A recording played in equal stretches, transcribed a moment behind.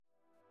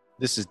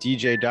This is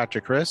DJ Dr.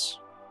 Chris.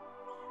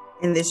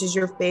 And this is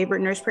your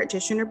favorite nurse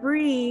practitioner,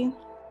 Bree.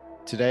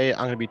 Today, I'm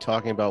going to be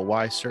talking about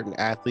why certain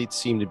athletes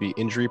seem to be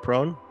injury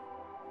prone.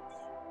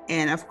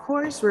 And of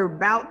course, we're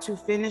about to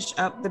finish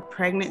up the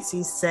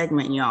pregnancy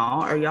segment,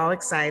 y'all. Are y'all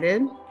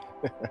excited?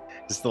 Is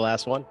this the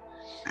last one?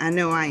 I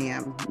know I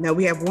am. No,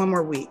 we have one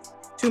more week,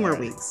 two more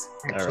weeks,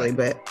 actually,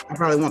 but I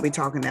probably won't be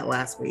talking that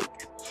last week.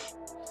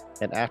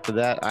 And after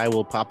that, I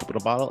will pop open a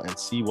bottle and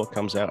see what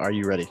comes out. Are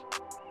you ready?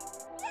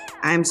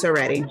 I'm so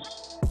ready.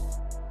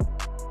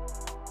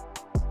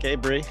 Okay,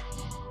 Bree,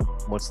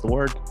 what's the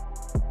word?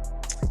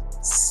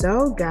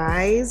 So,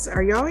 guys,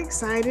 are y'all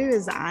excited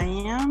as I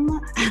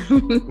am?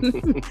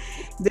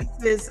 This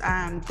is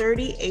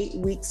 38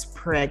 weeks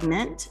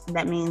pregnant.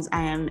 That means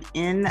I am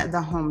in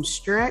the home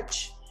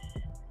stretch.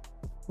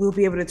 We'll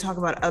be able to talk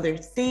about other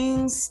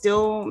things.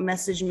 Still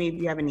message me if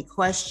you have any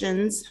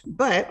questions,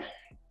 but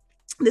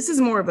this is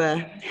more of a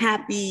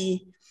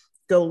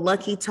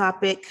happy-go-lucky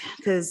topic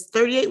because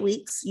 38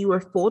 weeks, you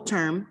were full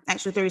term.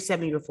 Actually,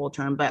 37, you were full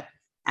term, but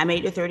I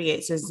made it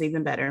 38, so it's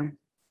even better.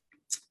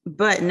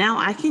 But now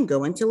I can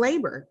go into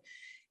labor.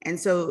 And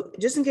so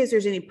just in case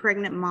there's any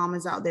pregnant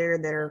mamas out there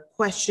that are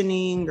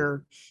questioning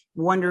or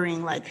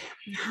wondering, like,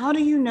 how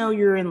do you know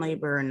you're in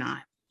labor or not?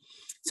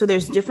 So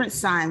there's different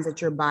signs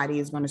that your body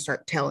is going to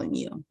start telling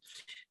you.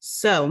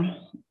 So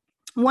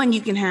one,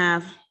 you can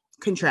have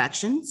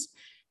contractions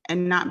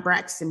and not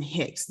Braxton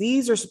Hicks.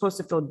 These are supposed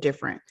to feel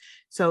different.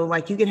 So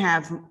like you can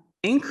have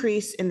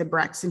increase in the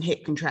Braxton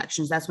Hicks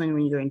contractions. That's when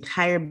your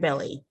entire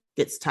belly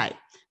gets tight.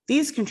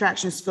 These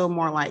contractions feel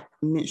more like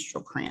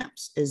menstrual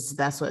cramps.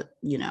 That's what,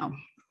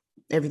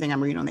 everything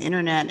I'm reading on the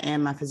internet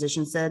and my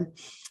physician said.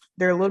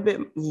 They're a little bit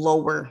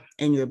lower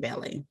in your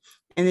belly.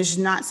 And it's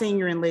not saying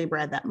you're in labor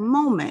at that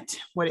moment.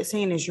 What it's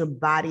saying is your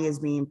body is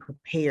being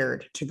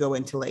prepared to go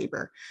into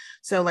labor.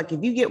 So like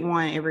if you get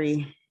one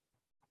every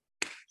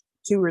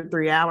 2 or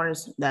 3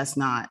 hours,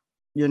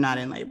 you're not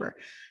in labor.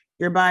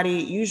 Your body,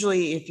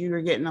 usually if you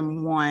were getting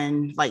them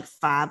one, like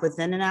 5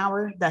 within an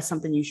hour, that's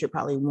something you should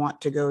probably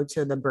want to go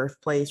to the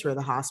birthplace or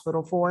the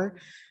hospital for.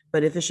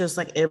 But if it's just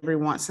like every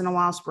once in a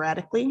while,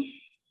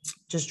 sporadically,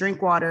 just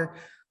drink water,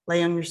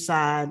 lay on your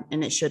side,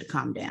 and it should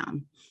calm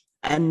down.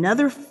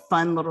 Another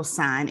fun little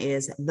sign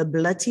is the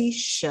bloody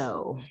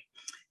show.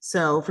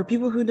 So for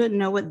people who didn't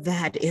know what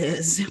that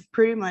is,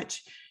 pretty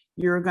much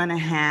you're going to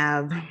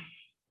have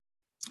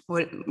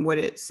what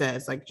it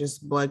says, like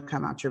just blood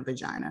come out your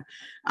vagina.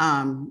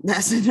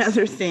 That's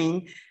another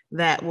thing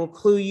that will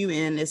clue you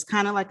in. It's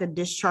kind of like a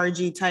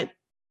dischargey type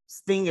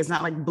thing. It's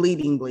not like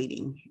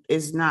bleeding.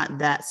 It's not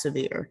that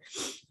severe.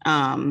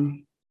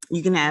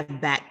 You can have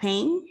back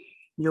pain.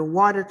 Your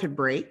water could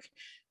break,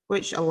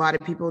 which a lot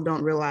of people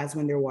don't realize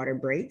when their water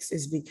breaks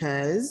is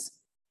because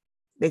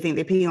they think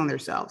they pee on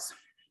themselves.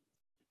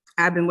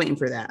 I've been waiting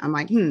for that. I'm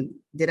like,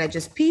 did I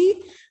just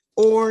pee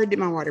or did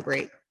my water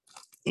break?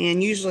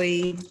 And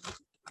usually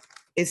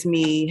it's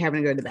me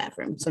having to go to the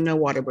bathroom. So no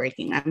water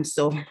breaking. I'm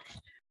still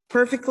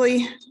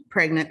perfectly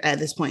pregnant at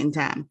this point in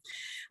time.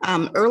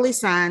 Other early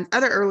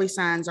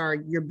signs are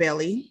your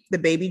belly, the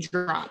baby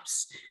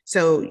drops.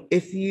 So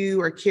if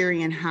you are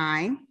carrying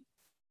high,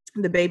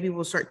 the baby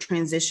will start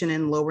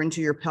transitioning lower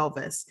into your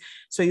pelvis.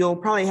 So you'll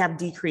probably have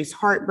decreased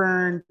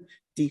heartburn,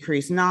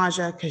 decreased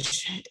nausea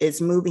because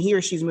it's moving, he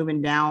or she's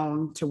moving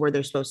down to where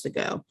they're supposed to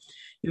go.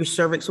 Your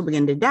cervix will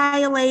begin to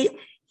dilate.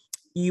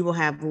 You will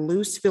have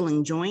loose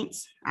filling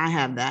joints. I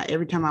have that.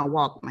 Every time I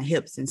walk, my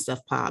hips and stuff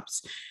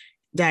pops.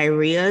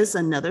 Diarrhea is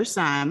another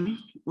sign,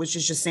 which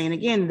is just saying,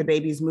 again, the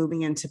baby's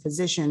moving into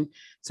position,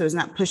 so it's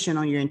not pushing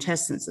on your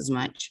intestines as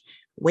much.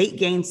 Weight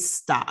gain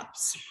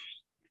stops.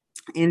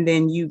 And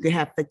then you could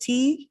have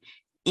fatigue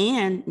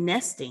and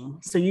nesting.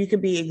 So you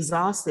could be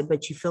exhausted,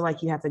 but you feel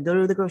like you have to go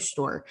to the grocery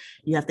store.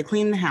 You have to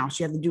clean the house.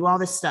 You have to do all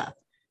this stuff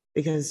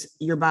because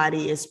your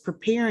body is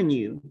preparing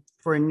you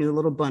for a new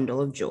little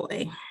bundle of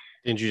joy.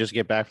 Didn't you just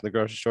get back from the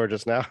grocery store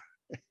just now?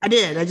 I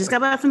did. I just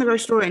got back from the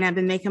grocery store and I've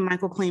been making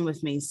Michael clean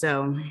with me.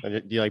 So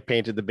you like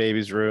painted the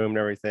baby's room and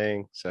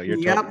everything. So you're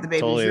the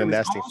baby's totally in room the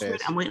nesting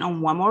phase. I'm waiting on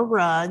one more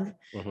rug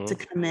to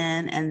come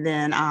in. And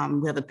then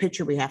we have a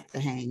picture we have to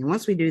hang. And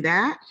once we do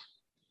that,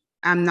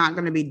 I'm not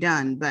going to be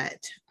done,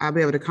 but I'll be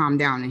able to calm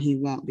down and he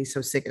won't be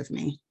so sick of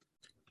me.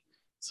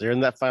 So you're in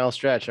that final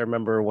stretch. I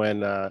remember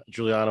when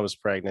Juliana was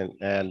pregnant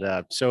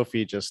and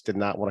Sophie just did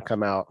not want to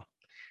come out.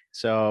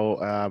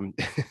 So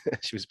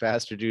she was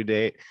past her due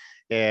date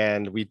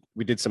and we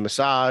did some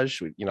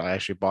massage. I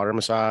actually bought her a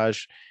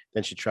massage.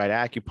 Then she tried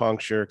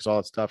acupuncture because all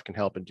that stuff can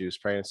help induce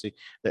pregnancy.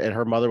 And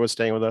her mother was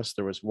staying with us.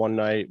 There was one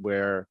night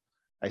where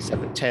I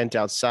set the tent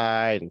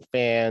outside and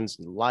fans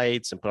and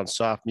lights and put on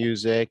soft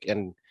music,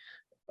 and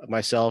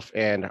myself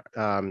and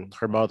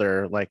her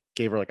mother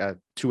gave her like a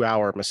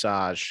 2-hour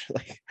massage.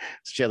 Like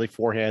she had like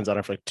 4 hands on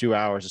her for like 2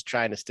 hours just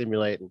trying to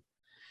stimulate, and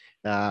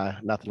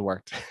nothing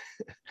worked.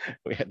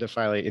 We had to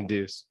finally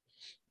induce.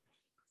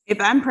 If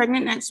I'm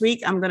pregnant next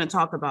week, I'm going to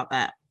talk about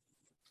that.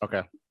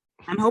 Okay.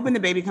 I'm hoping the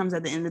baby comes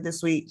at the end of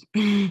this week,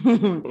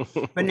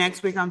 but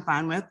next week I'm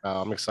fine with.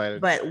 Oh, I'm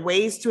excited. But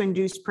ways to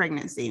induce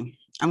pregnancy.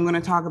 I'm going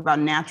to talk about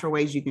natural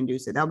ways you can do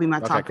so. That'll be my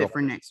Okay, top cool. tip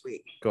for next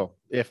week. Cool.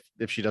 If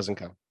she doesn't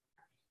come.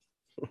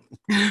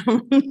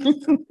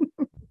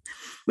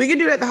 We can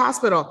do it at the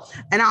hospital.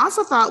 And I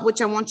also thought,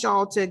 which I want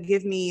y'all to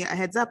give me a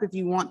heads up if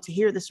you want to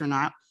hear this or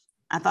not.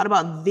 I thought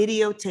about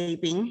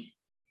videotaping,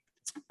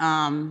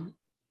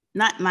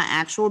 not my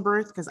actual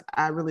birth, because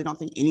I really don't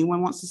think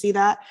anyone wants to see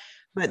that,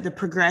 but the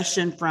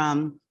progression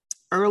from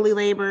early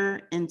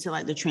labor into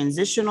like the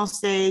transitional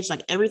stage,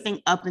 like everything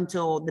up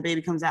until the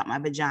baby comes out my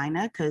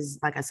vagina. Cause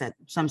like I said,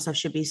 some stuff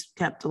should be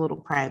kept a little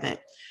private.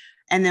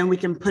 And then we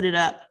can put it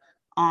up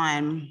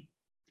on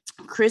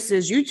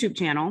Chris's YouTube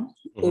channel,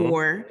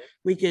 or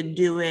we could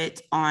do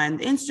it on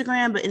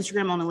Instagram, but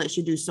Instagram only lets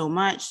you do so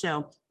much.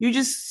 So you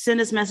just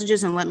send us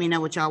messages and let me know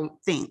what y'all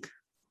think.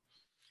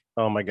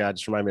 Oh my God,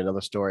 just remind me of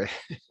another story.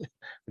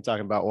 We're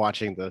talking about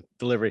watching the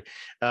delivery.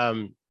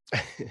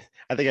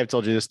 I think I've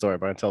told you this story,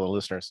 but I'll tell the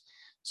listeners.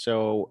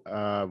 So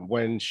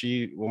when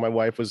my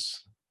wife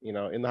was,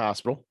 in the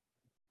hospital,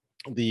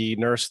 the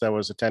nurse that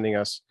was attending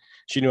us,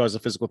 she knew I was a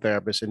physical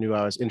therapist and knew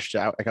I was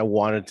interested. Like I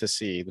wanted to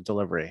see the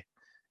delivery.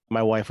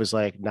 My wife was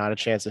like, not a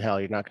chance in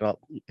hell. You're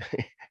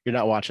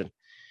not watching.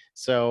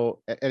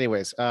 So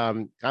anyways,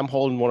 I'm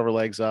holding one of her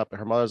legs up.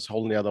 Her mother's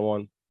holding the other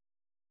one.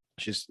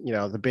 She's,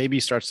 the baby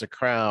starts to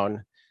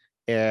crown.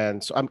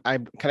 And so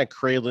I'm kind of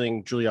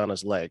cradling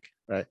Juliana's leg,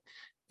 right?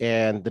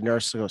 And the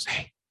nurse goes,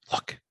 hey,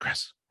 look,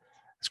 Chris,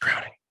 it's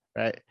crowning,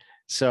 right?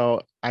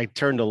 So I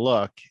turned to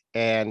look,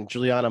 and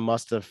Juliana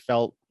must have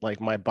felt like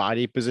my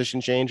body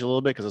position change a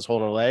little bit because I was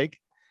holding her leg.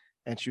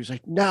 And she was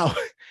like, no.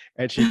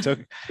 And she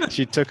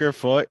took her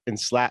foot and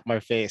slapped my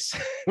face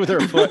with her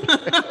foot.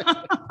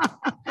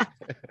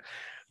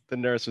 The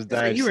nurse was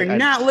dying. Like, you were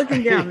not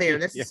looking down there.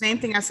 That's the same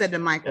thing I said to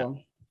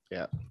Michael.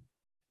 Yeah.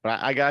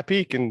 But I got a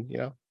peek, and,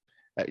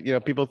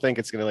 people think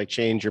it's going to like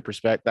change your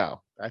perspective.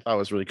 No, I thought it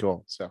was really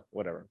cool. So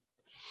whatever.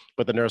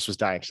 But the nurse was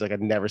dying. She's like,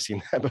 I'd never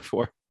seen that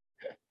before.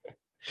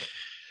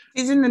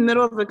 She's in the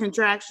middle of a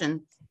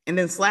contraction and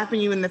then slapping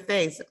you in the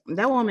face.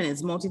 That woman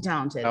is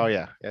multi-talented. Oh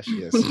yeah. Yes,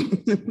 she is.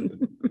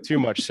 Too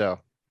much so.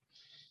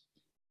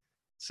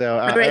 So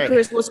all right,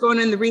 Chris, what's going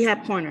on in the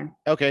rehab corner?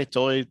 Okay,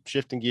 totally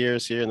shifting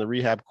gears here in the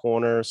rehab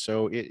corner.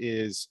 So it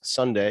is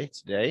Sunday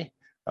today.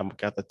 I've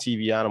got the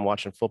TV on. I'm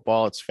watching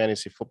football. It's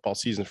fantasy football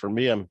season for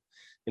me. I'm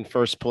in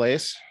first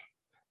place,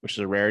 which is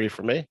a rarity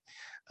for me.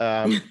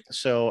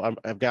 So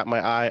I've got my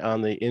eye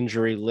on the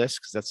injury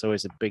list because that's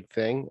always a big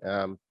thing.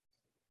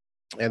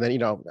 And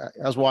then, I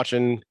was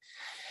watching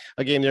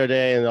a game the other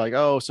day, and they're like,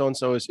 oh,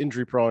 so-and-so is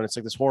injury prone. It's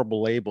like this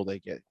horrible label they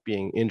get,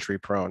 being injury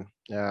prone.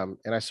 And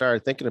I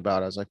started thinking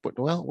about it. I was like,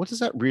 what does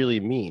that really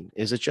mean?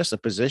 Is it just a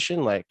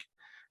position? Like,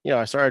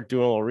 I started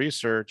doing a little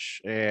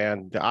research,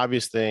 and the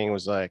obvious thing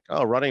was like,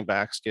 oh, running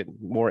backs get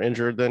more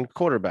injured than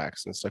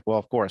quarterbacks. And it's like, well,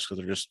 of course, because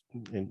they're just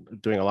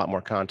doing a lot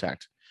more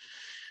contact.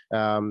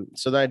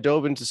 So then I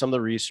dove into some of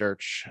the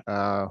research,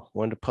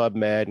 went to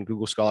PubMed and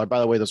Google Scholar. By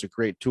the way, those are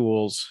great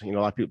tools. A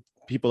lot of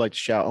people like to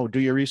shout, oh, do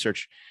your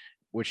research,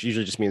 which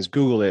usually just means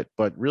Google it.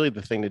 But really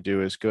the thing to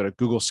do is go to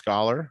Google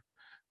Scholar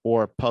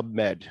or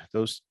PubMed.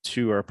 Those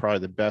two are probably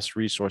the best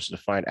resources to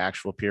find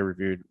actual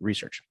peer-reviewed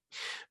research.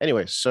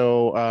 Anyway,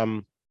 so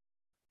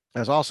I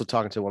was also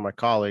talking to one of my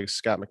colleagues,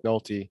 Scott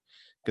McNulty,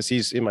 because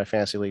he's in my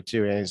fantasy league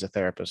too, and he's a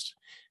therapist.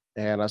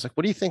 And I was like,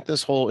 what do you think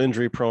this whole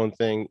injury prone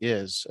thing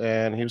is?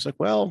 And he was like,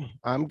 well,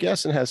 I'm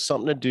guessing it has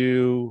something to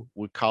do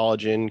with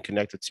collagen,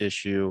 connective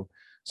tissue,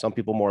 some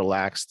people more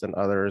lax than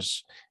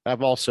others.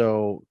 I've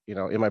also,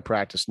 in my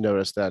practice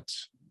noticed that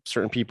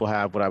certain people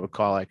have what I would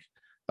call like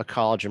a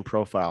collagen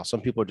profile.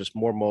 Some people are just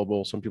more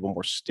mobile, some people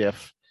more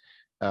stiff.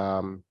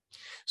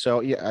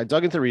 So yeah, I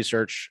dug into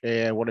research,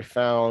 and what I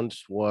found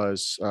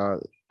was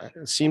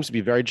it seems to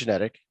be very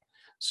genetic.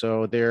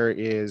 So let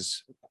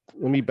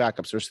me back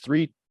up. So there's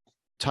 3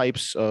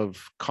 types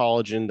of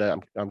collagen that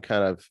I'm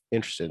kind of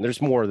interested in.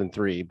 There's more than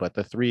 3, but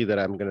the 3 that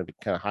I'm going to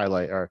kind of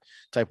highlight are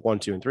type 1,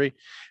 2, and 3.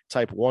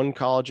 Type 1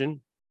 collagen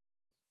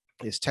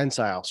is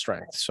tensile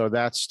strength. So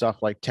that's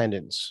stuff like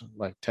tendons.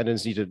 Like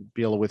tendons need to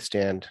be able to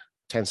withstand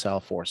tensile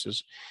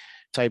forces.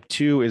 Type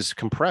 2 is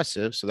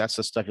compressive. So that's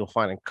the stuff you'll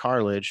find in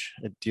cartilage.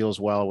 It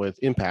deals well with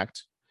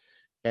impact.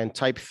 And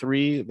type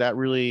 3, that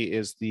really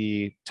is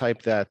the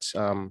type that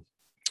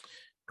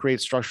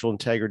creates structural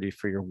integrity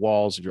for your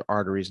walls of your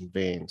arteries and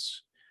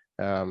veins.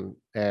 And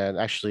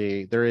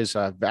actually, there is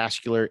a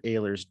vascular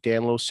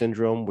Ehlers-Danlos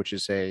syndrome, which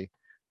is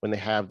when they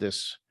have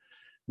this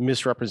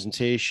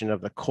misrepresentation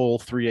of the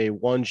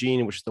COL3A1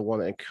 gene, which is the one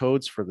that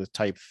encodes for the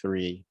type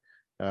 3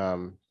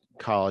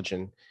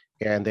 collagen.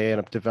 And they end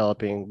up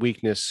developing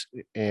weakness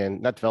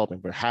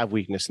have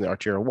weakness in the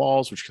arterial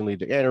walls, which can lead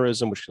to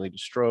aneurysm, which can lead to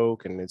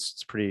stroke. And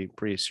it's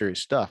pretty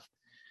serious stuff.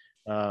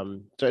 So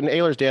an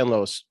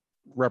Ehlers-Danlos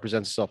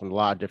represents itself in a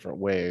lot of different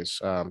ways.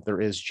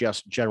 There is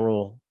just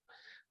general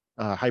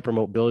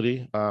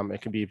hypermobility.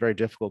 It can be very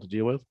difficult to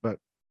deal with, but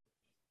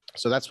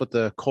so that's what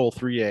the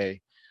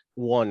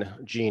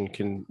COL3A1 gene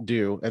can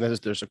do. And then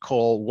there's a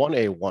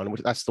COL1A1,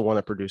 which that's the one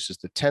that produces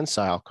the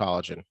tensile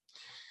collagen.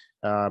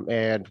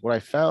 And what I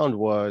found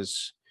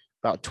was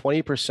about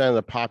 20% of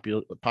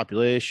the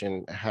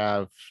population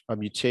have a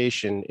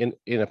mutation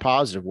in a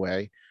positive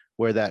way,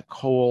 where that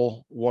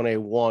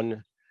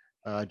COL1A1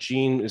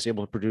 gene is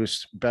able to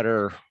produce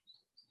better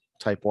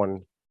type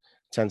 1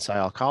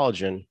 tensile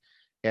collagen.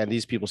 And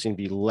these people seem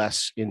to be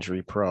less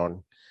injury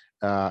prone.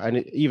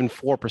 And even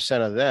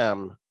 4% of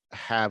them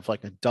have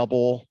like a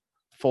double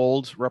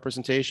fold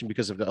representation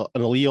because of an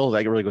allele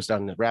that really goes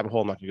down the rabbit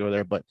hole. I'm not going to go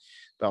there, but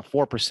about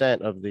 4%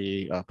 of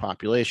the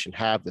population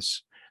have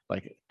this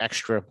like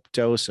extra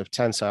dose of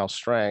tensile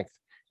strength,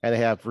 and they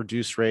have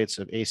reduced rates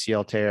of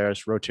ACL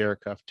tears, rotator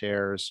cuff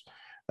tears,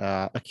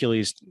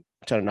 Achilles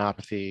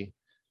tendinopathy.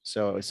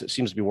 So it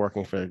seems to be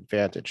working for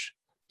advantage.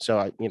 So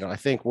I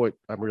think what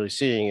I'm really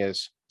seeing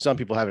is some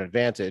people have an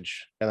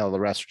advantage, and all the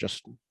rest are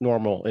just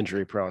normal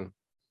injury prone.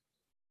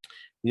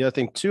 The other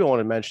thing too I want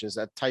to mention is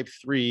that type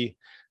 3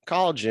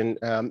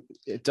 collagen,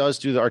 it does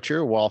do the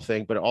arterial wall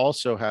thing, but it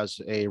also has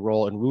a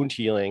role in wound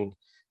healing,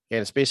 and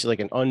it's basically like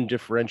an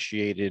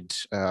undifferentiated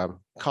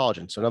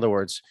collagen. So in other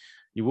words,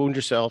 you wound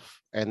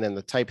yourself, and then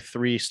the type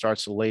 3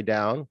 starts to lay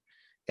down,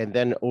 and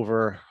then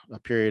over a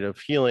period of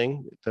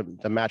healing,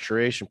 the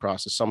maturation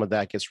process, some of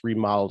that gets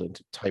remodeled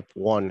into type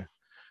 1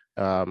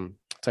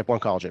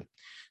 collagen.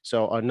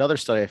 So another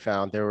study I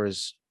found, there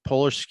was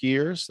polar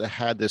skiers that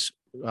had this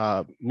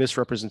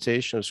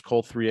misrepresentation of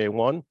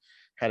COL3A1,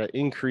 had an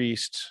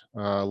increased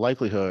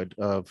likelihood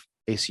of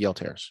ACL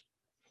tears.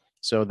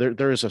 So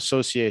there is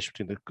association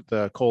between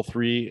the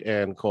COL3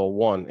 and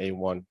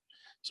COL1A1.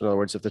 So in other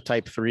words, if the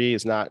type 3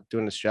 is not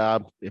doing this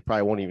job, it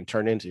probably won't even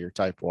turn into your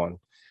type 1.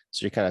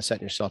 So you're kind of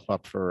setting yourself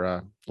up for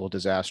a little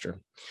disaster.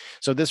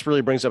 So this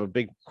really brings up a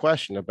big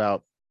question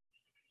about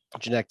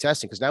genetic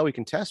testing, because now we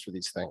can test for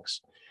these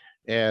things.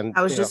 And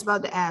I was just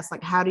about to ask,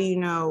 like, how do you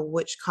know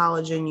which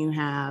collagen you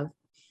have?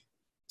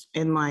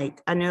 And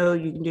like, I know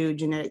you can do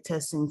genetic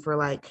testing for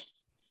like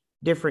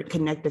different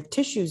connective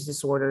tissues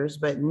disorders,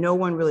 but no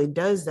one really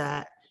does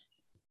that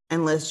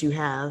unless you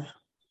have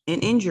an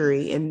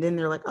injury. And then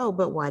they're like, oh,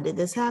 but why did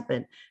this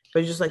happen?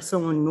 But just like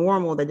someone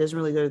normal that doesn't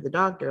really go to the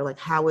doctor, like,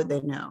 how would they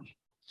know?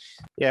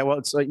 Yeah, well,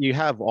 it's like you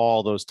have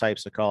all those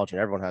types of collagen.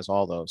 Everyone has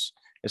all those.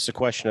 It's a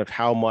question of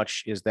how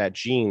much is that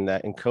gene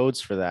that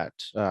encodes for that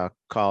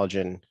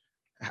collagen.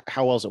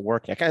 How well is it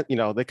working?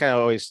 They kind of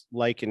always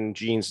liken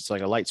genes. It's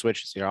like a light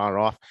switch. It's on or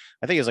off.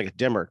 I think it's like a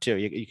dimmer too.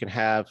 You can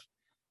have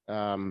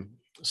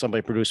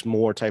somebody produce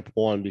more type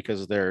 1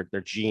 because their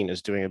gene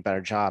is doing a better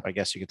job, I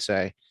guess you could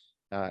say,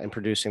 in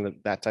producing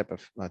that type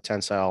of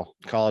tensile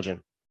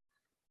collagen.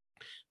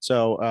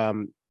 So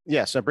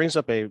so it brings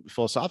up a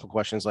philosophical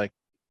question. It's like,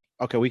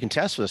 okay, we can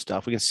test for this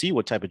stuff. We can see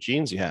what type of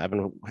genes you have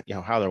and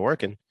how they're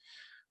working.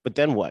 But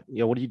then what?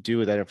 What do you do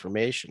with that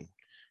information?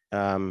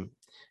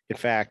 In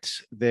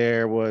fact,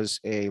 there was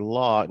a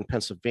law in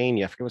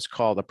Pennsylvania, I forget what it's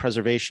called, the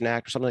Preservation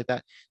Act or something like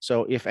that.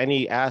 So if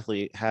any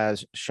athlete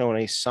has shown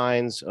any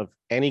signs of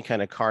any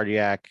kind of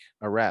cardiac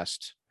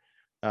arrest,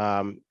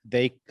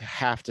 they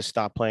have to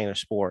stop playing their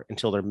sport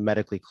until they're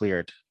medically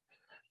cleared.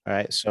 All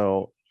right.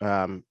 So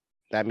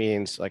that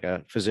means like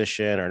a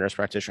physician or a nurse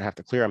practitioner have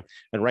to clear them.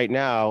 And right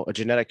now, a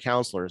genetic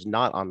counselor is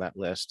not on that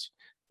list.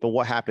 But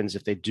what happens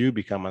if they do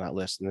become on that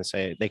list and they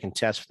say they can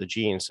test for the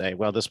gene and say,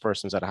 well, this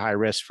person's at a high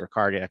risk for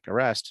cardiac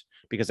arrest,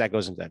 because that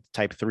goes into that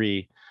type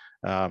 3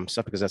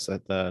 stuff, because that's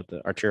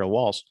the arterial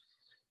walls.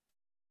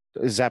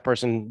 Is that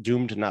person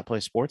doomed to not play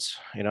sports?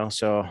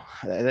 So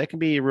that can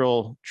be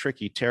real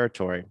tricky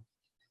territory.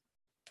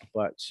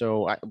 But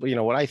so,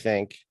 what I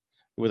think,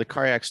 with the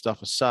cardiac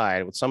stuff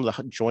aside, with some of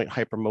the joint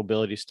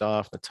hypermobility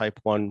stuff, the type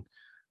 1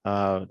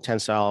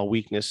 tensile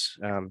weakness,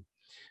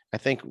 I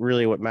think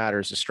really what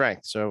matters is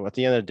strength. So at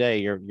the end of the day,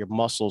 your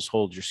muscles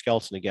hold your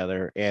skeleton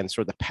together, and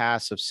sort of the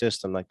passive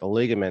system, like the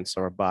ligaments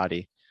of our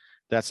body,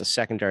 that's a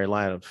secondary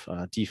line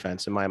of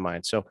defense in my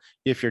mind. So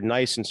if you're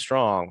nice and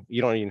strong,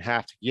 you don't even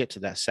have to get to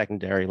that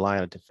secondary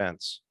line of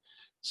defense.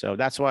 So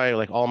that's why,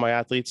 like all my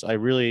athletes, I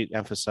really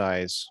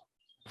emphasize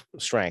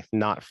strength,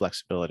 not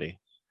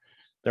flexibility.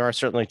 There are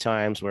certainly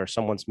times where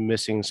someone's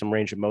missing some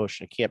range of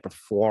motion, can't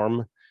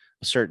perform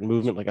a certain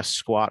movement, like a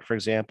squat, for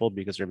example,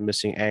 because they're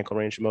missing ankle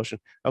range of motion.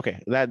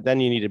 Okay, then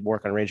you need to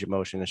work on range of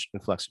motion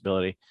and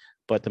flexibility.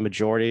 But the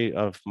majority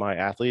of my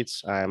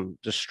athletes, I'm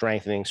just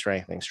strengthening. So,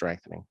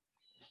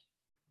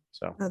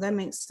 Oh, that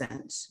makes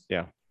sense.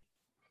 Yeah,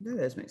 that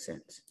does make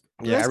sense.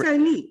 Yeah, that's kind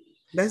of neat.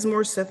 That's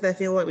more stuff that I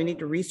feel like we need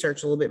to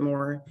research a little bit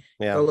more,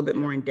 go a little bit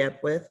more in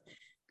depth with,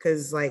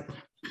 because like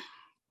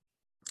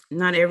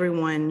not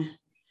everyone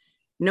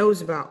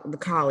knows about the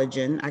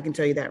collagen. I can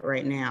tell you that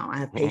right now. I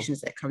have patients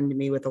that come to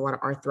me with a lot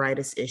of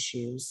arthritis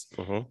issues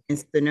and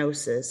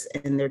stenosis,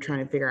 and they're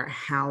trying to figure out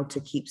how to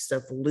keep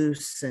stuff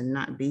loose and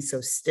not be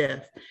so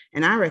stiff.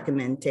 And I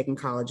recommend taking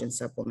collagen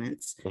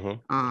supplements.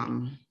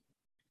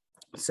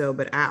 So,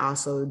 but I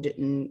also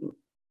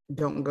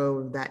don't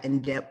go that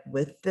in depth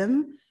with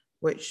them,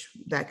 which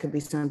that could be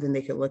something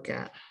they could look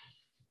at.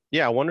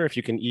 Yeah, I wonder if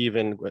you can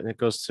even, when it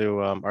goes to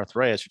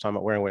arthritis, you're talking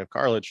about wearing away of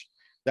cartilage.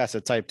 That's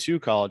a type 2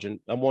 collagen.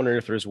 I'm wondering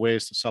if there's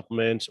ways to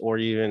supplement or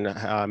even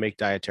make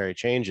dietary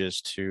changes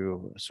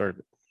to sort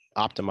of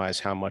optimize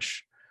how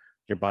much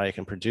your body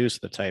can produce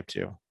the type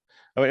 2.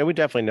 I mean, we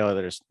definitely know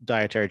that there's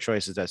dietary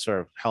choices that sort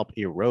of help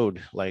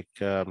erode, like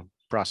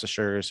processed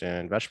sugars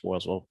and vegetable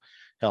oils will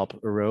help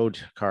erode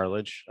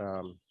cartilage.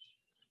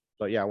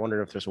 But yeah, I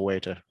wonder if there's a way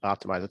to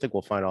optimize. I think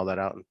we'll find all that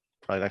out in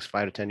probably the next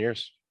 5 to 10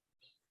 years.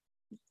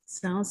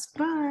 Sounds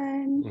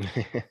fun.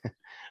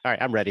 All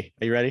right, I'm ready.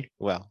 Are you ready?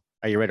 Well,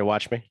 are you ready to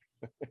watch me?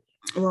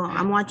 Well,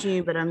 I'm watching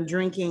you, but I'm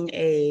drinking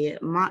a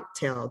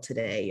mocktail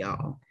today,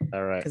 y'all,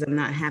 All right. because I'm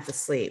not half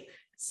asleep.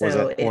 Was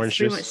So that it's orange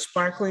pretty much juice?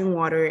 sparkling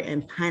water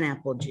and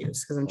pineapple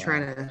juice because I'm Wow.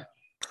 trying to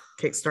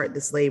kickstart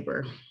this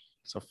labor.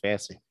 So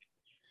fancy.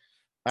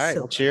 All right,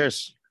 So well,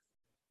 cheers.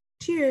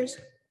 cheers.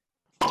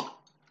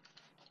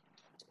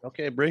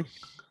 Okay, Bree.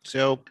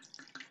 So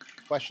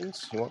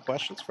questions? You want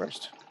questions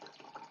first?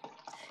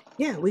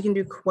 Yeah, we can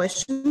do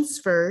questions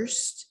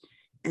first.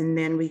 And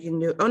then we can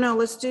do, oh no,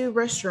 let's do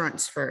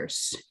restaurants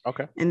first.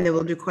 Okay. And then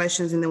we'll do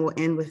questions and then we'll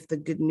end with the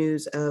good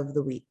news of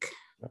the week.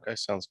 Okay,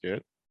 sounds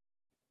good.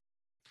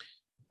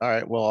 All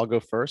right, well, I'll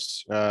go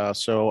first.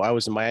 So I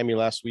was in Miami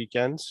last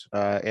weekend,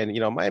 and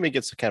Miami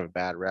gets a kind of a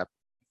bad rep.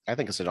 I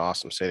think it's an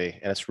awesome city,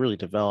 and it's really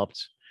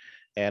developed.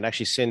 And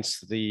actually, since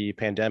the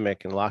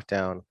pandemic and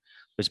lockdown,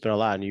 there's been a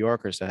lot of New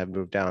Yorkers that have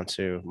moved down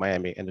to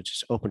Miami, and it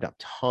just opened up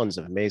tons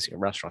of amazing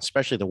restaurants,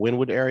 especially the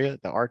Wynwood area,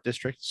 the art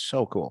district.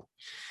 So cool.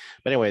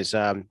 But anyways,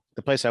 the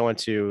place I went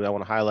to, I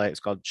want to highlight, it's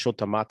called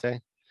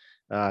Chotamate.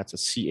 It's a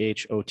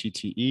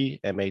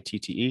Chottematte.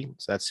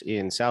 So that's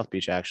in South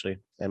Beach, actually.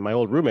 And my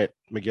old roommate,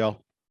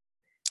 Miguel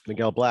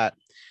Blatt,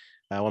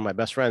 one of my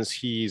best friends,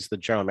 he's the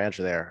general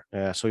manager there.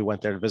 So we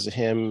went there to visit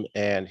him,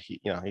 and he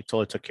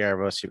totally took care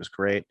of us. He was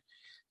great.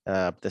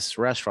 This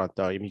restaurant,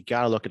 though, you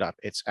got to look it up.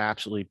 It's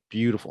absolutely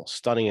beautiful,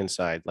 stunning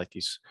inside. Like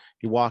you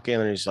walk in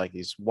and there's like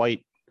these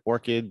white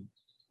orchid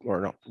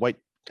or no white,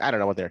 I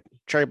don't know what they're,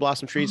 cherry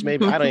blossom trees,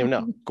 maybe. I don't even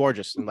know.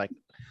 Gorgeous and like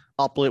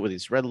uplit with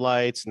these red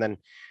lights. And then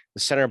the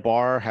center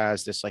bar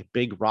has this like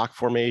big rock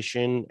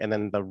formation, and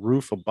then the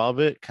roof above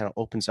it kind of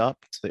opens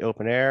up to the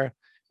open air.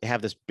 They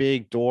have this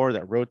big door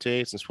that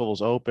rotates and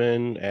swivels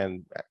open,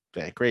 and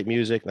great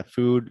music, and the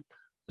food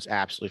was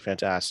absolutely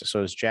fantastic. So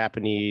it was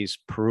Japanese,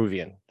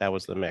 Peruvian. That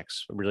was the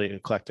mix, a really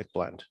eclectic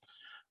blend.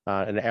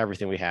 And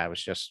everything we had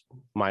was just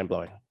mind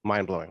blowing.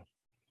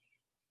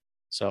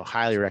 So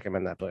highly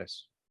recommend that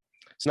place.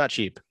 It's not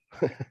cheap,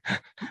 but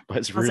it's I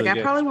was really like, I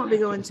good. probably won't be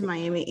going to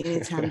Miami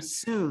anytime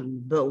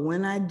soon, but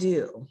when I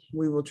do,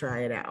 we will try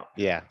it out.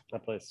 Yeah,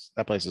 that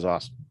place is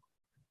awesome.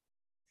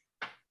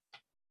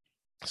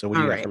 So what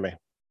do you got for me?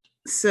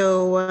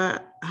 So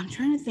I'm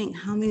trying to think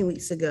how many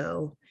weeks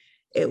ago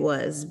it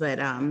was, but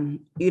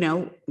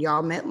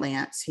y'all met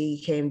Lance. He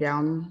came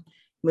down,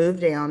 moved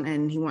down,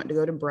 and he wanted to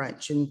go to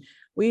brunch. And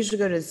we usually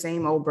go to the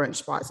same old brunch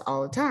spots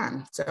all the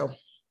time. So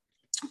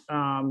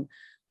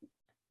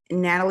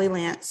Natalie,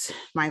 Lance,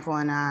 Michael,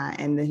 and I,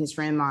 and then his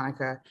friend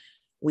Monica,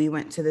 we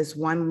went to this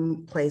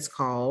one place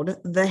called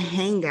The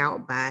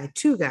Hangout by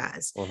Two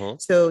Guys.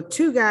 So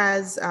Two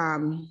Guys,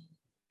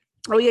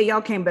 oh yeah,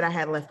 y'all came, but I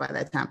had left by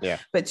that time. Yeah.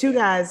 But Two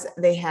Guys,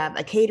 they have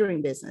a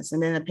catering business,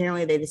 and then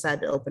apparently they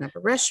decided to open up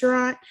a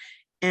restaurant,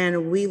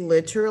 and we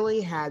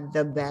literally had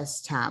the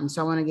best time.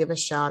 So I want to give a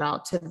shout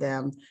out to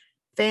them.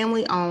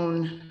 Family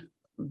owned,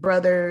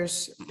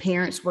 brothers,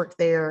 parents work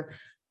there.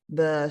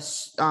 The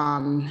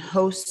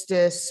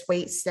hostess,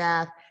 wait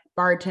staff,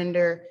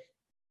 bartender.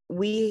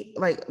 We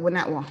like when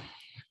that well,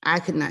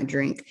 I could not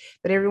drink,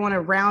 but everyone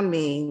around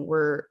me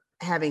were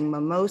having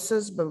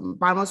mimosas,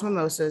 bottomless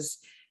mimosas.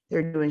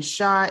 They're doing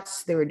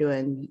shots.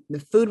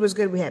 The food was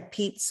good. We had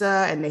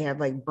pizza, and they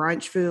have like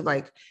brunch food,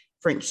 like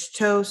French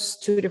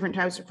toast, 2 different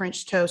types of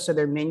French toast. So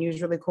their menu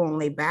is really cool and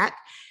laid back.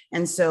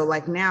 And so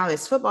like now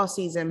it's football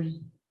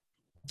season.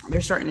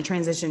 They're starting to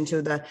transition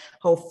to the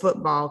whole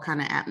football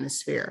kind of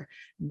atmosphere.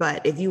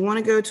 But if you want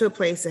to go to a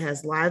place that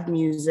has live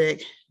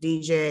music,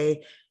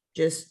 DJ,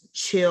 just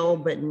chill,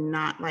 but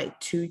not like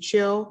too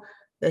chill,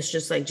 that's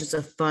just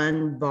a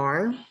fun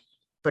bar,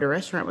 but a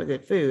restaurant with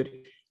good food,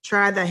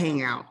 try The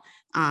Hangout.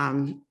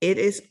 It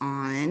is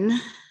on,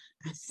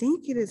 I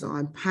think it is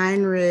on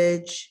Pine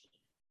Ridge.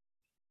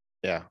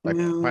 Yeah, like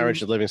Pine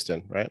Ridge and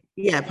Livingston, right?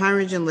 Yeah, Pine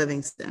Ridge and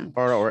Livingston.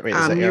 Or wait,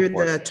 is that near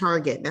airport? the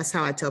Target. That's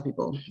how I tell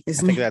people. I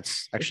think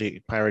that's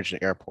actually Pine Ridge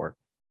and Airport.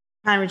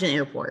 Pine Ridge and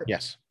Airport.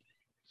 Yes.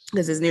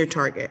 Because it's near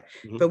Target.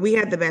 But we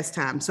had the best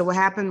time. So what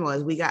happened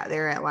was we got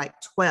there at like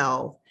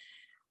 12.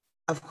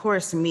 Of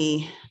course,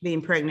 me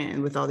being pregnant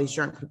and with all these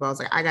drunk people, I was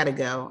like, I gotta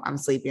go. I'm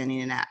sleepy. I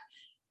need a nap.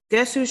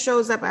 Guess who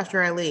shows up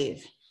after I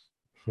leave?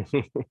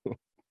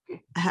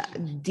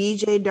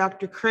 DJ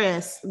Dr.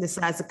 Chris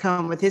decides to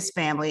come with his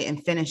family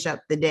and finish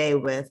up the day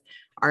with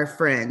our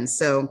friends.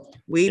 So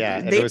they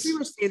pretty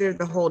much stayed there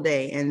the whole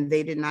day, and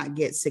they did not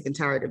get sick and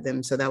tired of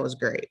them. So that was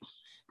great.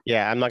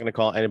 Yeah, I'm not going to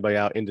call anybody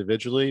out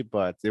individually,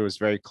 but it was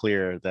very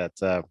clear that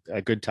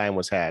a good time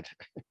was had.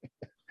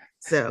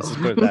 So let's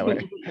just put it that way.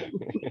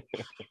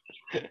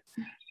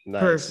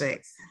 Nice.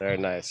 Perfect. Very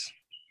nice.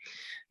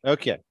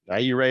 Okay,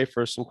 are you ready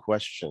for some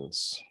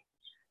questions?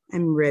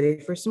 I'm ready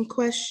for some Let's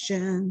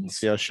questions.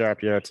 see how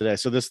sharp you are today.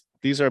 So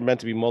these are meant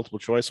to be multiple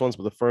choice ones,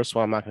 but the first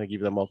one I'm not going to give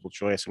you the multiple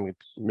choice. I'm going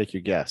to make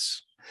you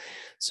guess.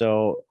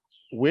 So,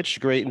 which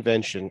great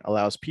invention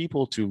allows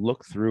people to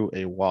look through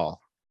a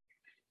wall?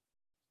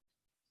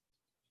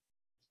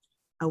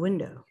 A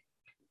window.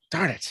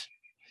 Darn it!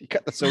 You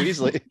got that so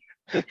easily.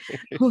 I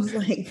was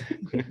like,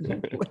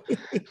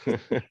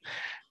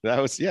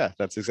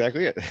 That's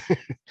exactly it.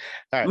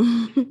 All right.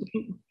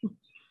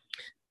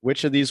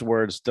 Which of these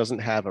words doesn't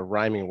have a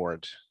rhyming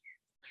word?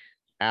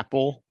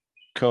 Apple,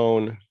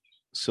 cone,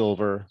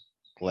 silver,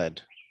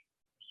 lead.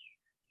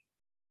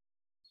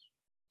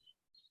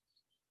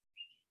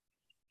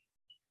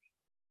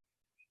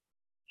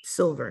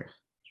 silver.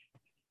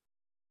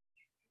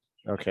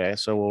 Okay,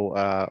 so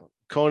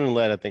cone and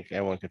lead, I think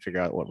everyone can figure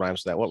out what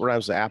rhymes to that. What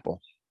rhymes to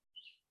apple?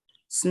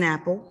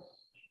 Snapple.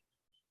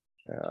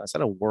 Is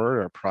that a word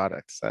or a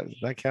product? Does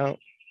that count?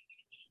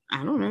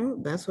 I don't know.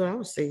 That's what I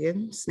was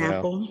thinking.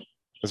 Yeah. Snapple.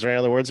 Is there any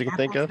other words you can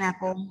think Apple, of?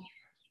 Snapple.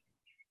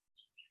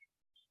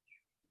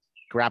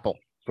 Grapple.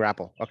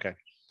 Grapple. Okay.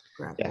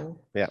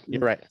 Grapple. Yeah,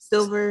 you're right.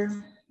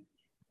 Silver.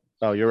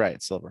 Oh, you're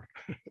right. Silver.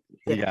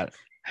 You Yeah. got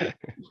it.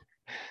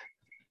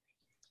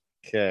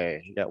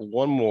 Okay, you got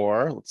one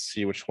more. Let's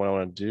see which one I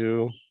want to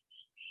do.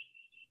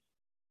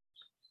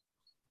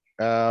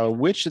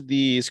 Which of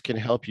these can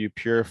help you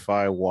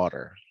purify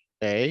water?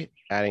 A,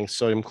 adding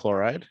sodium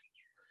chloride.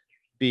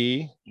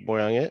 B,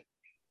 boiling it.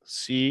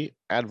 C,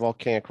 add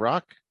volcanic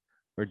rock.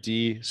 Or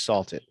D,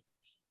 salt it.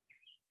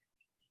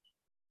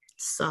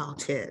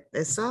 Salted.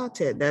 It's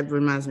salted. That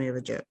reminds me of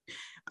a joke.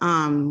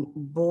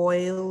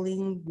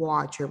 Boiling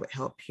water would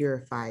help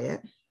purify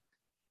it.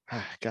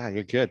 God,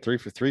 you're good. 3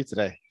 for 3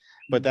 today.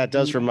 But that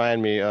does Mhm.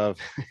 remind me of,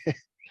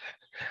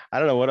 I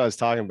don't know what I was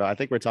talking about. I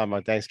think we're talking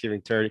about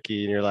Thanksgiving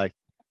turkey, and you're like,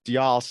 do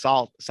y'all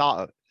salt?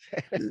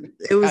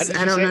 It was, did I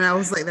you don't say know. it? I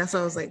was like, that's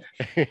what I was like.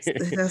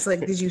 That's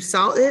like, did you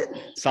salt it?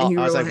 And Salt. you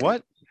I were was like, like,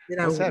 what? did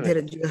I, What's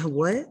happening? did I,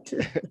 what?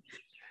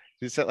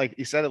 You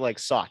said it like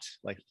sought,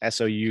 like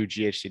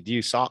SOUGHT. Do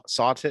you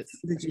salt it?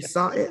 Did you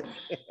salt it?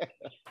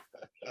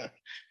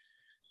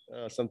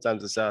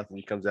 Sometimes the South and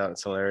it comes out.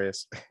 It's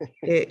hilarious.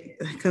 It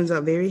comes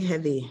out very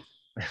heavy.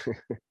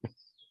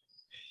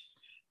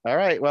 All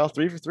right. Well,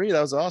 3 for 3.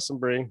 That was awesome,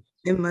 Bree.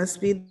 It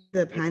must be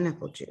the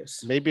pineapple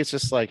juice. Maybe it's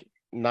just like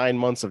 9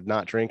 months of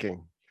not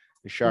drinking.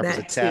 You're sharp as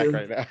a That tack too.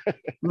 right now.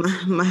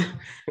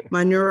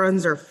 My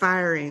neurons are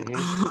firing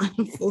Mhm.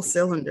 on full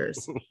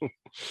cylinders.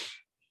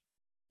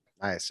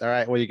 Nice. All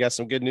right. Well, you got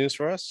some good news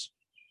for us?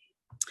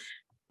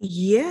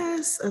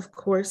 Yes, of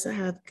course, I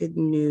have good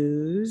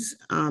news.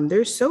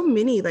 There's so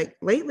many, like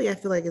lately, I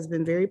feel like it's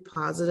been very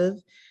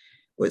positive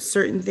with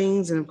certain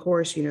things. And of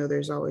course,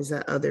 there's always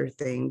that other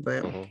thing.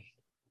 But Mhm.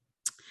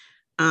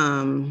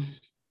 um,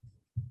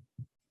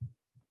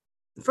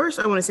 first,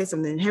 I want to say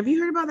something. Have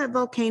you heard about that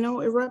volcano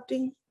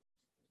erupting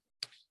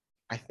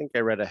I think I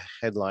read a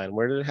headline.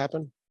 Where did it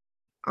happen?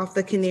 off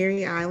the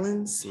Canary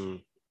Islands?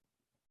 I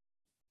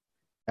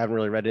haven't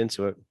really read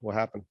into it. What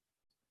happened?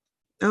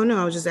 Oh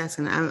no, I was just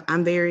asking.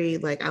 I'm very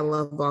like I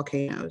love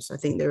volcanoes. I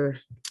think they're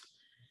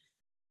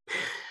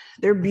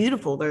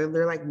beautiful.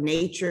 They're like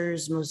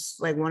nature's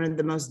most like one of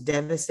the most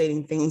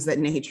devastating things that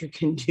nature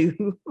can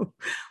do.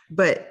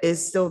 But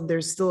there's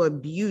still a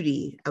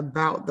beauty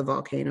about the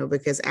volcano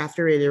because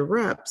after it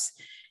erupts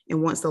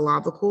and once the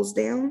lava cools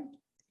down,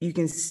 you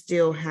can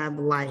still have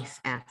life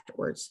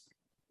afterwards.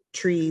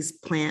 Trees,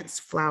 plants,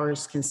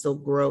 flowers can still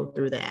grow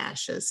through the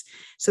ashes.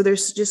 So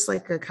there's just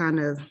like a kind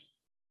of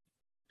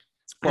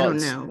I Well,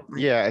 don't know.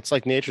 it's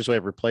like nature's way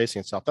of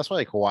replacing itself. That's why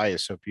like Hawaii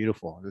is so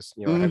beautiful. It has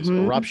Mhm.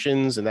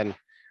 eruptions, and then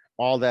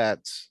all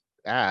that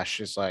ash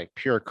is like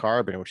pure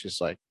carbon, which is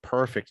like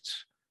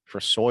perfect for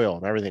soil,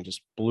 and everything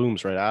just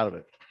blooms right out of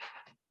it.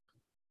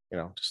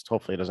 Just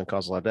hopefully it doesn't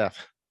cause a lot of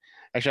death.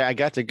 Actually, I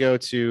got to go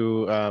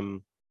to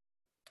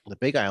the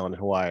Big Island in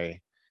Hawaii,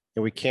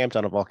 and we camped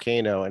on a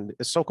volcano, and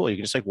it's so cool. You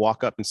can just like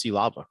walk up and see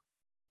lava.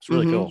 It's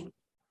really cool.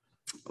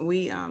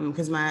 We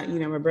because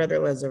my brother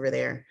lives over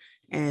there,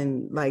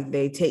 and like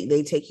they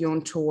take you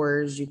on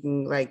tours. You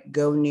can like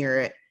go near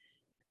it.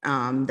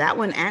 That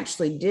one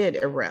actually did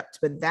erupt,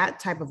 but that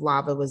type of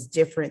lava was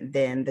different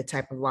than the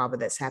type of lava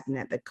that's happened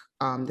at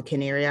the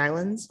Canary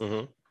Islands.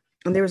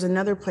 And there was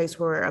another place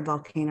where a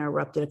volcano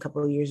erupted a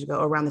couple of years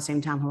ago, around the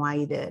same time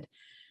Hawaii did,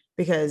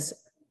 because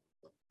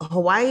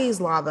Hawaii's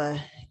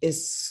lava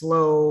is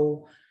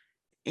slow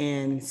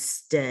and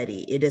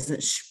steady. It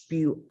doesn't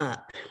spew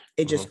up.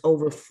 It just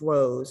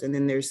overflows. And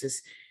then there's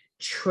this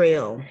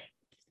trail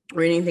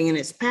or anything in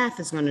its path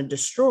is going to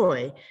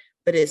destroy,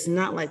 but it's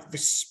not like the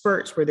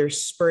spurts where they're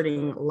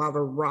spurting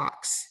lava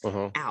rocks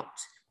out.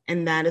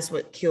 And that is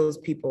what kills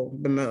people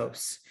the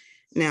most.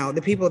 Now,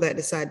 the people that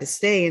decide to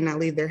stay and not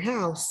leave their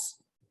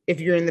house, if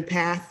you're in the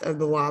path of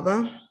the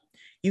lava,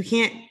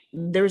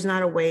 there's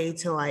not a way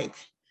to like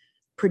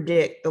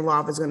predict the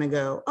lava is going to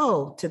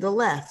go, to the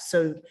left.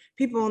 So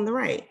people on the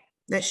right,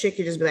 that shit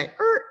could just be like,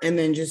 and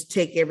then just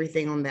take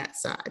everything on that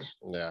side.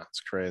 Yeah, it's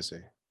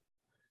crazy.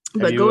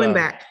 But going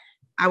back,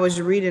 I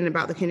was reading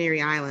about the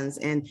Canary Islands,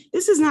 and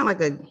this is not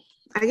like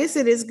I guess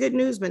it is good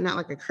news, but not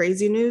like a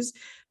crazy news.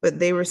 But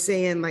they were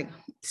saying, like,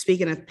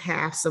 speaking of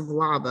paths of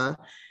lava,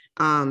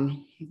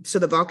 so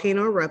the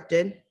volcano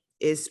erupted,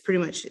 is pretty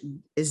much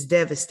is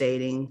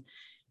devastating,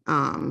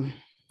 um,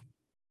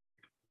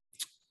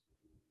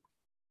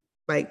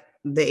 like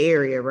the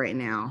area right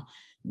now.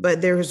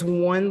 But there was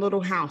one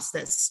little house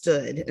that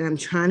stood, and I'm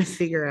trying to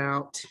figure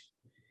out.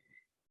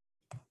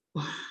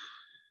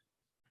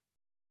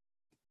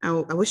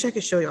 I wish I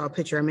could show y'all a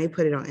picture. I may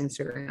put it on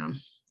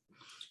Instagram.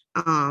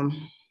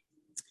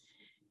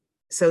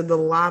 So the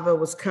lava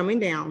was coming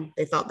down.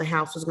 They thought the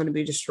house was going to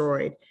be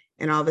destroyed.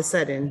 And all of a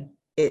sudden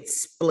it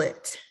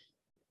split,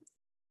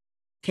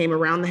 came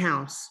around the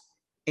house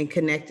and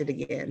connected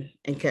again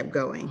and kept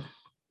going.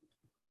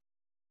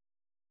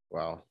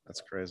 Wow,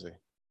 that's crazy.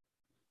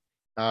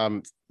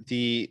 Let's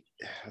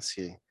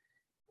see.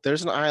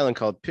 There's an island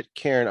called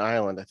Pitcairn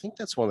Island. I think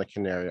that's one of the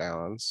Canary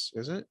Islands.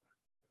 Is it?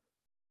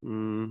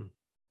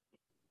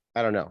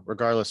 I don't know.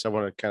 Regardless, I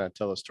want to kind of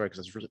tell the story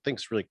because I think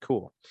it's really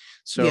cool.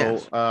 So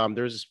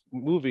there's this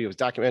movie, it was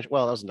documentary.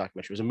 Well, that was a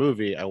documentary. It was a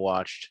movie I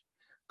watched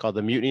called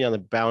The Mutiny on the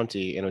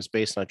Bounty, and it was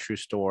based on a true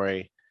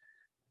story.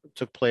 It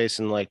took place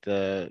in like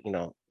the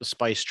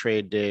spice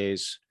trade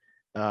days,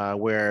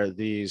 where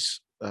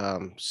these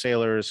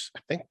sailors,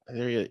 I think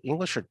they're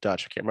English or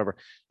Dutch, I can't remember.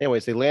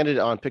 Anyways, they landed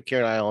on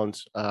Pitcairn Island,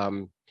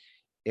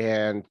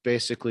 and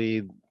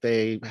basically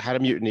they had a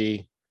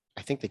mutiny.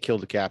 I think they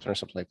killed the captain or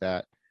something like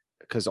that,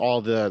 because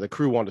all the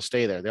crew wanted to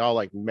stay there. They all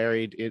like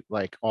married it,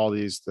 like all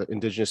the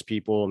indigenous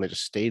people, and they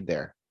just stayed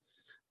there.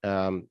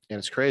 And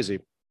it's crazy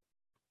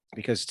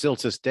because still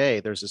to this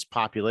day, there's this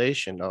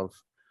population of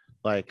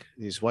like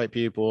these white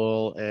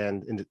people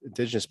and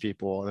indigenous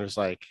people. And there's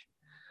like,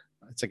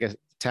 it's like a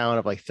town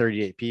of like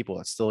 38 people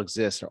that still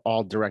exists. They're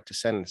all direct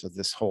descendants of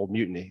this whole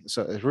mutiny.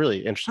 So it's really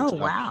interesting.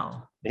 Oh,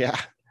 wow. Yeah.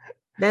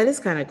 That is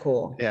kind of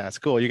cool. Yeah, it's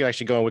cool. You can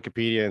actually go on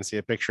Wikipedia and see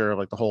a picture of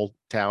like the whole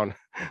town.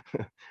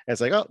 And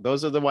it's like, oh,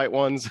 those are the white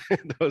ones.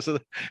 Those are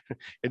the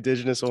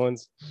indigenous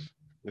ones.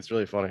 It's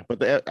really funny, but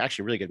they're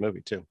actually really good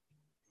movie too.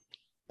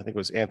 I think it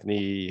was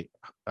Anthony.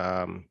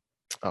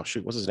 Oh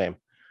shoot, what's his name?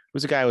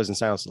 Who's the guy who was in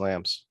Silence of the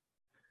Lambs?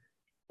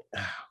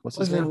 What's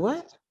his name?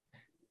 What?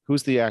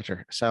 Who's the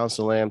actor? Silence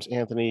of the Lambs.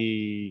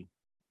 Anthony.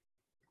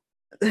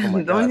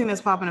 Oh the only thing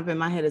that's popping up in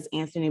my head is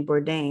Anthony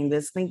Bourdain.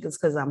 This think it's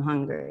because I'm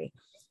hungry.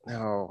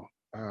 No.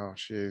 Oh,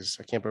 jeez.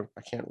 I can't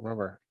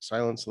remember.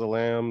 Silence of the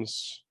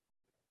Lambs.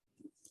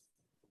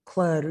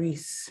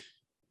 Clarice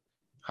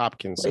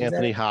Hopkins.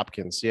 Anthony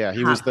Hopkins. Yeah,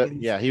 he was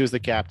the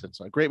captain.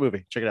 So great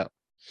movie. Check it out.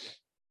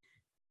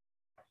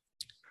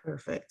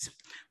 Perfect.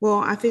 Well,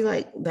 I feel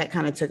like that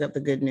kind of took up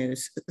the good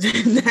news.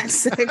 That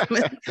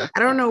segment. I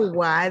don't know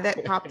why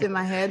that popped in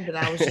my head, but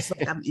I was just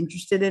like, I'm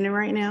interested in it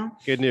right now.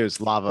 Good news,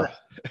 lava.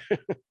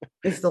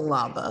 It's the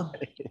lava.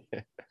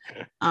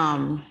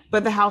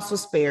 But the house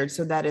was spared,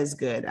 so that is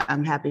good.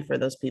 I'm happy for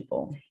those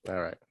people.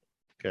 All right.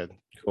 Good.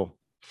 Cool.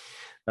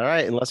 All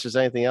right. Unless there's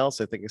anything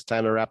else, I think it's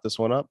time to wrap this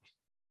one up.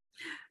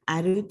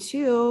 I do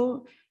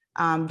too.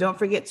 Don't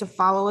forget to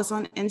follow us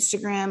on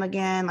Instagram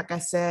again. Like I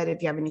said,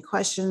 if you have any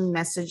questions,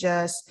 message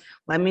us.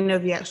 Let me know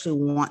if you actually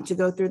want to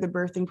go through the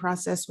birthing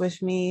process with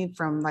me,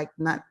 from like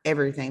not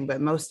everything, but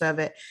most of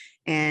it.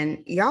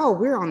 And y'all,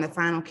 we're on the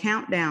final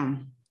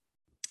countdown.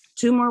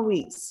 2 more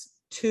weeks.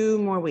 2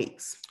 more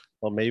weeks.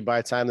 Well, maybe by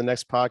the time the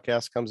next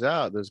podcast comes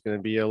out, there's going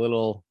to be a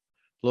little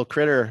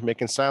critter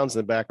making sounds in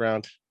the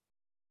background.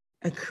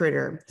 A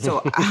critter.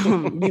 So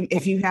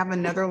if you have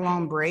another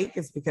long break,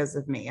 it's because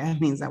of me. That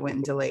means I went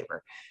into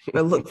labor.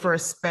 But look for a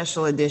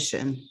special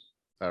edition.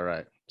 All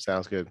right.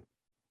 Sounds good.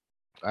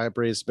 All right,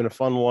 Bree, it's been a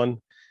fun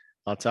one.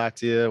 I'll talk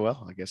to you.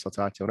 Well, I guess I'll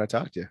talk to you when I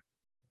talk to you.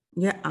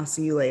 Yeah, I'll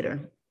see you later.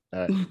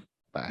 All right.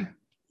 Bye.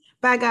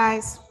 Bye,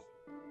 guys.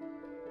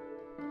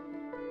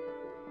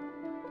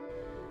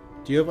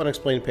 Do you have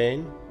unexplained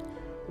pain?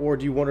 Or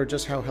do you wonder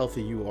just how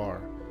healthy you are?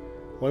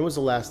 When was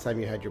the last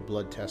time you had your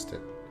blood tested?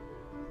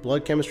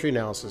 Blood chemistry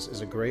analysis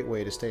is a great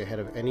way to stay ahead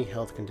of any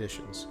health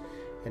conditions,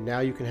 and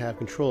now you can have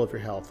control of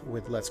your health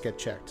with Let's Get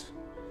Checked.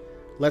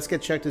 Let's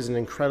Get Checked is an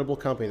incredible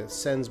company that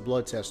sends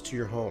blood tests to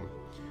your home.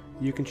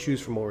 You can choose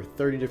from over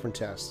 30 different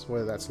tests,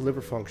 whether that's liver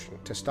function,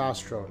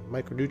 testosterone,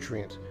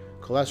 micronutrient,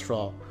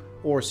 cholesterol,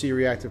 or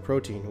C-reactive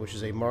protein, which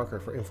is a marker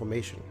for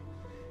inflammation.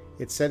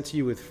 It's sent to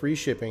you with free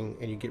shipping,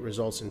 and you get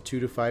results in 2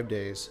 to 5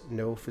 days,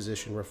 no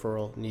physician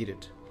referral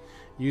needed.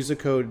 Use the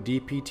code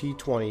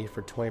DPT20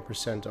 for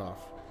 20%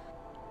 off.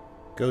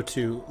 Go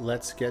to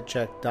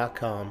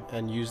letsgetchecked.com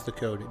and use the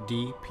code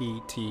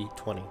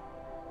DPT20.